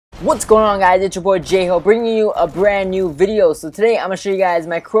What's going on, guys? It's your boy J-Ho bringing you a brand new video. So today I'm going to show you guys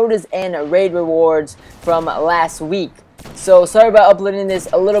my Crotas and raid rewards from last week. So sorry about uploading this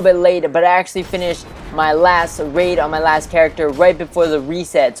a little bit late, but I actually finished my last raid on my last character right before the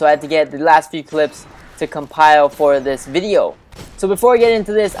reset. So I had to get the last few clips to compile for this video. So before I get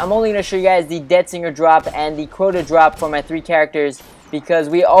into this, I'm only going to show you guys the Death Singer drop and the Crota drop for my three characters, because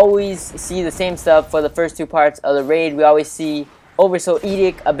we always see the same stuff for the first two parts of the raid. We always see Oversoul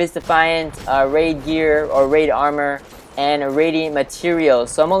Edict, Abyss Defiant, raid gear or raid armor, and radiant materials.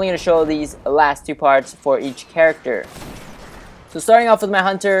 So I'm only going to show these last two parts for each character. So starting off with my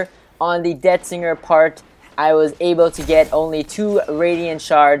hunter, on the Death Singer part, I was able to get only 2 radiant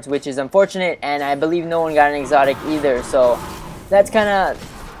shards, which is unfortunate, and I believe no one got an exotic either. So that's kind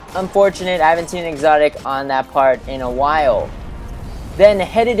of unfortunate. I haven't seen an exotic on that part in a while. Then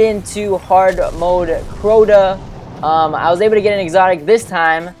headed into hard mode Crota. I was able to get an exotic this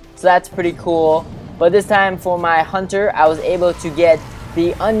time, so that's pretty cool. But this time for my hunter, I was able to get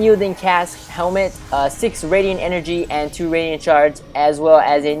the Unyielding Cask helmet, 6 radiant energy and 2 radiant shards, as well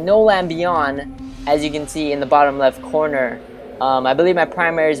as a No Land Beyond, as you can see in the bottom left corner. I believe my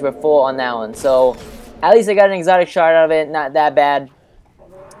primaries were full on that one, so at least I got an exotic shard out of it, not that bad.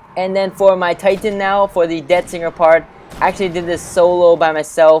 And then for my Titan now, for the Death Singer part, I actually did this solo by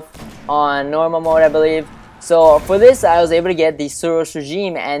myself on normal mode, I believe. So for this, I was able to get the Soros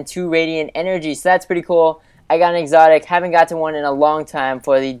Regime and 2 radiant energy, so that's pretty cool. I got an exotic, haven't gotten one in a long time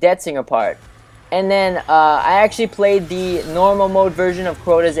for the Death Singer part. And then I actually played the normal mode version of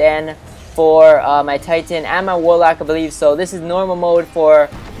Crota's End for my Titan and my Warlock, I believe. So this is normal mode for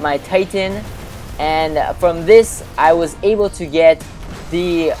my Titan, and from this I was able to get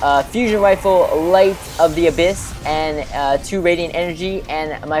the Fusion Rifle Light of the Abyss and 2 radiant energy,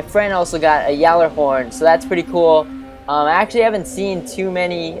 and my friend also got a Yaller Horn, so that's pretty cool. I actually haven't seen too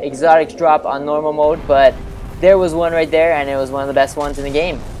many exotics drop on normal mode, but there was one right there, and it was one of the best ones in the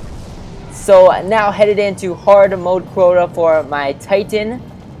game. So now headed into hard mode Crota for my Titan.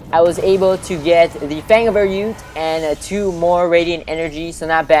 I was able to get the Fang of Eryute and 2 more radiant energy, so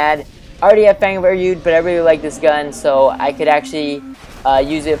not bad. I already have Fang of Eryute, but I really like this gun, so I could actually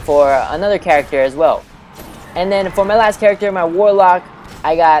use it for another character as well. And then for my last character, my Warlock,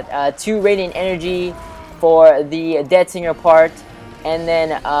 I got 2 radiant energy for the Death Singer part, and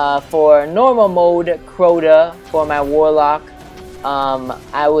then for normal mode Crota for my Warlock,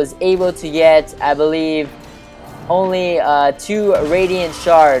 I was able to get, I believe, only 2 radiant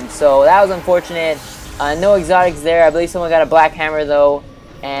shards, so that was unfortunate. No exotics there. I believe someone got a Black Hammer though,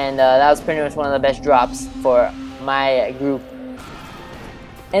 and that was pretty much one of the best drops for my group.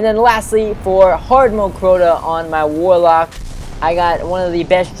 And then lastly, for hard mode Crota on my Warlock, I got one of the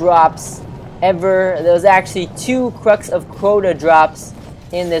best drops ever. There was actually 2 Crux of Crota drops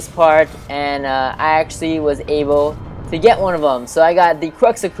in this part, and I actually was able to get one of them. So I got the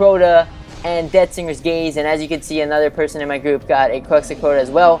Crux of Crota and Death Singer's Gaze, and as you can see, another person in my group got a Crux of Crota as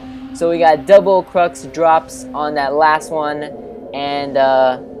well. So we got double Crux drops on that last one, and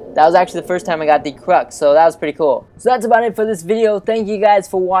that was actually the first time I got the Crux, so that was pretty cool. So that's about it for this video. Thank you guys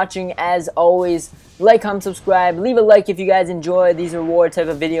for watching. As always, like, comment, subscribe, leave a like if you guys enjoy these reward type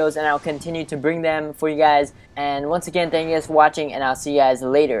of videos, and I'll continue to bring them for you guys. And once again, thank you guys for watching, and I'll see you guys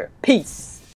later. Peace!